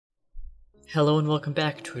Hello and welcome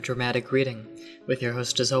back to a dramatic reading, with your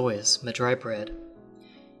host as always, Mah-Dry-Bread.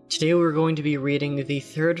 Today we're going to be reading the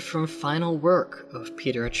third from final work of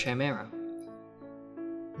Peter Chimera.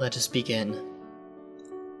 Let us begin.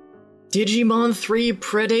 Digimon 3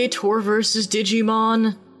 Predator vs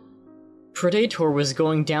Digimon! Predator was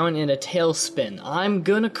going down in a tailspin. I'm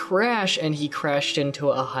gonna crash, and he crashed into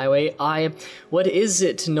a highway. What is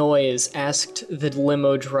it, noise? Asked the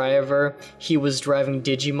limo driver. He was driving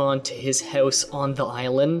Digimon to his house on the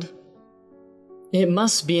island. It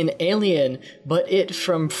must be an alien, but it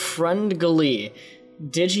from Frundgully.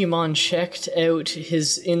 Digimon checked out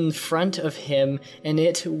his in front of him, and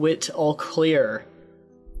it wit all clear.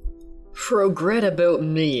 Forget about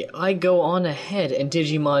me, I go on ahead, and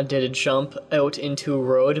Digimon did a jump out into a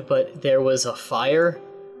road, but there was a fire.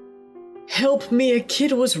 Help me, a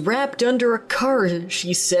kid was wrapped under a car,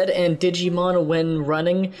 she said, and Digimon went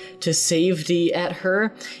running to safety at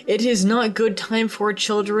her. It is not good time for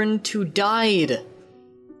children to died.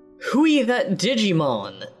 Whoy that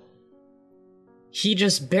Digimon? He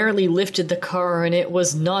just barely lifted the car and it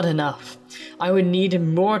was not enough. I would need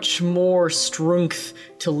much more strength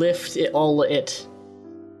to lift it all.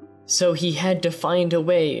 So he had to find a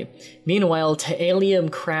way. Meanwhile,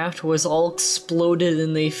 Taelium craft was all exploded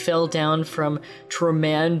and they fell down from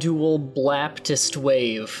Tremandul Baptist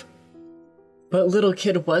wave. But little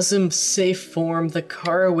kid was in safe form, the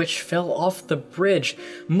car which fell off the bridge.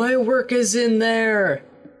 My work is in there!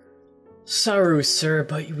 Sorry, sir,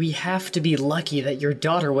 but we have to be lucky that your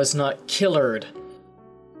daughter was not killered.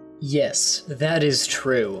 Yes, that is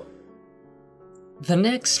true. The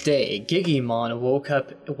next day, Digimon woke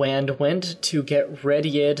up and went to get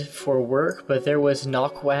readied for work, but there was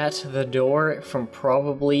knock at the door from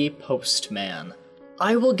probably postman.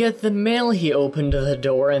 I will get the mail. He opened the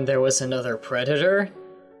door and there was another predator.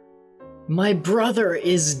 My brother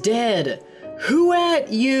is dead. Who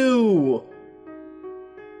at you?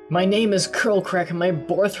 My name is Curlcrack and my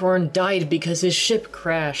Borthorn died because his ship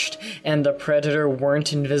crashed, and the predator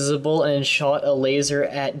weren't invisible and shot a laser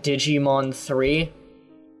at Digimon 3.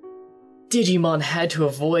 Digimon had to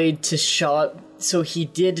avoid to shot, so he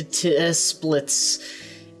did to splits.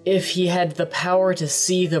 If he had the power to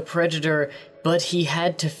see the predator, but he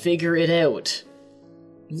had to figure it out.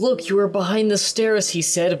 Look, you were behind the stairs, he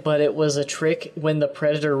said, but it was a trick. When the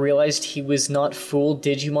predator realized he was not fooled,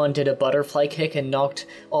 Digimon did a butterfly kick and knocked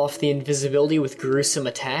off the invisibility with gruesome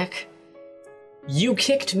attack. You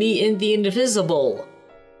kicked me in the invisible!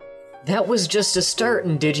 That was just a start,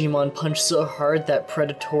 and Digimon punched so hard that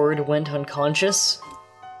Predator went unconscious.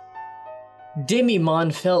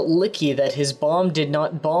 Digimon felt licky that his bomb did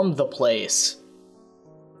not bomb the place.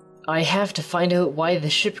 I have to find out why the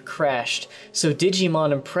ship crashed, so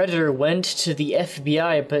Digimon and Predator went to the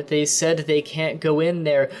FBI, but they said they can't go in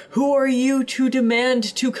there. Who are you to demand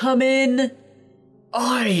to come in?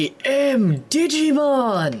 I am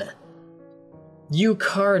Digimon! You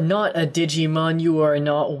are not a Digimon, you are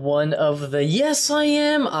not one of the— Yes, I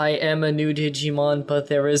am a new Digimon, but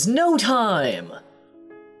there is no time!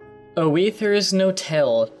 Oh, there is no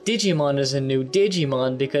tell. Digimon is a new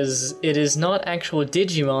Digimon because it is not actual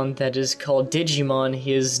Digimon that is called Digimon,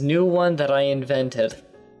 he is new one that I invented.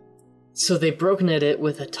 So they broken at it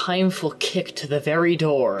with a timeful kick to the very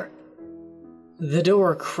door. The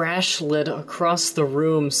door crash-lit across the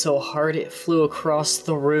room so hard it flew across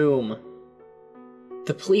the room.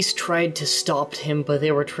 The police tried to stop him, but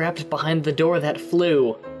they were trapped behind the door that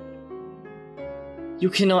flew. You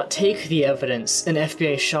cannot take the evidence. An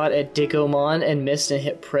FBI shot at Digimon and missed and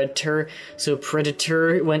hit Predator, so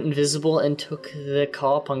Predator went invisible and took the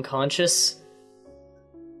cop unconscious.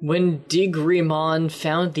 When Digimon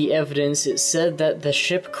found the evidence, it said that the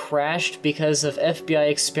ship crashed because of FBI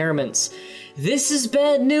experiments. This is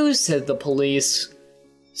bad news, said the police.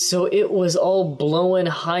 So it was all blowin'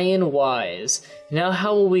 high and wise. Now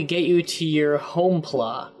how will we get you to your home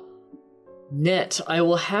pla? Net, I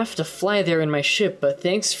will have to fly there in my ship, but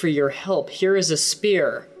thanks for your help. Here is a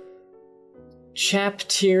spear.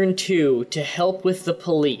 Chapter 2, to help with the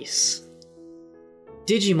police.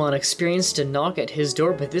 Digimon experienced a knock at his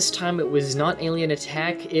door, but this time it was not alien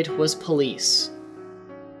attack, it was police.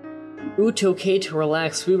 It's okay to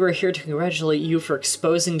relax, we were here to congratulate you for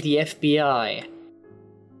exposing the FBI.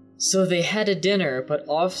 So they had a dinner, but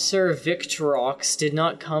Officer Victorox did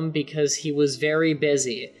not come because he was very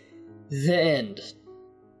busy. The end.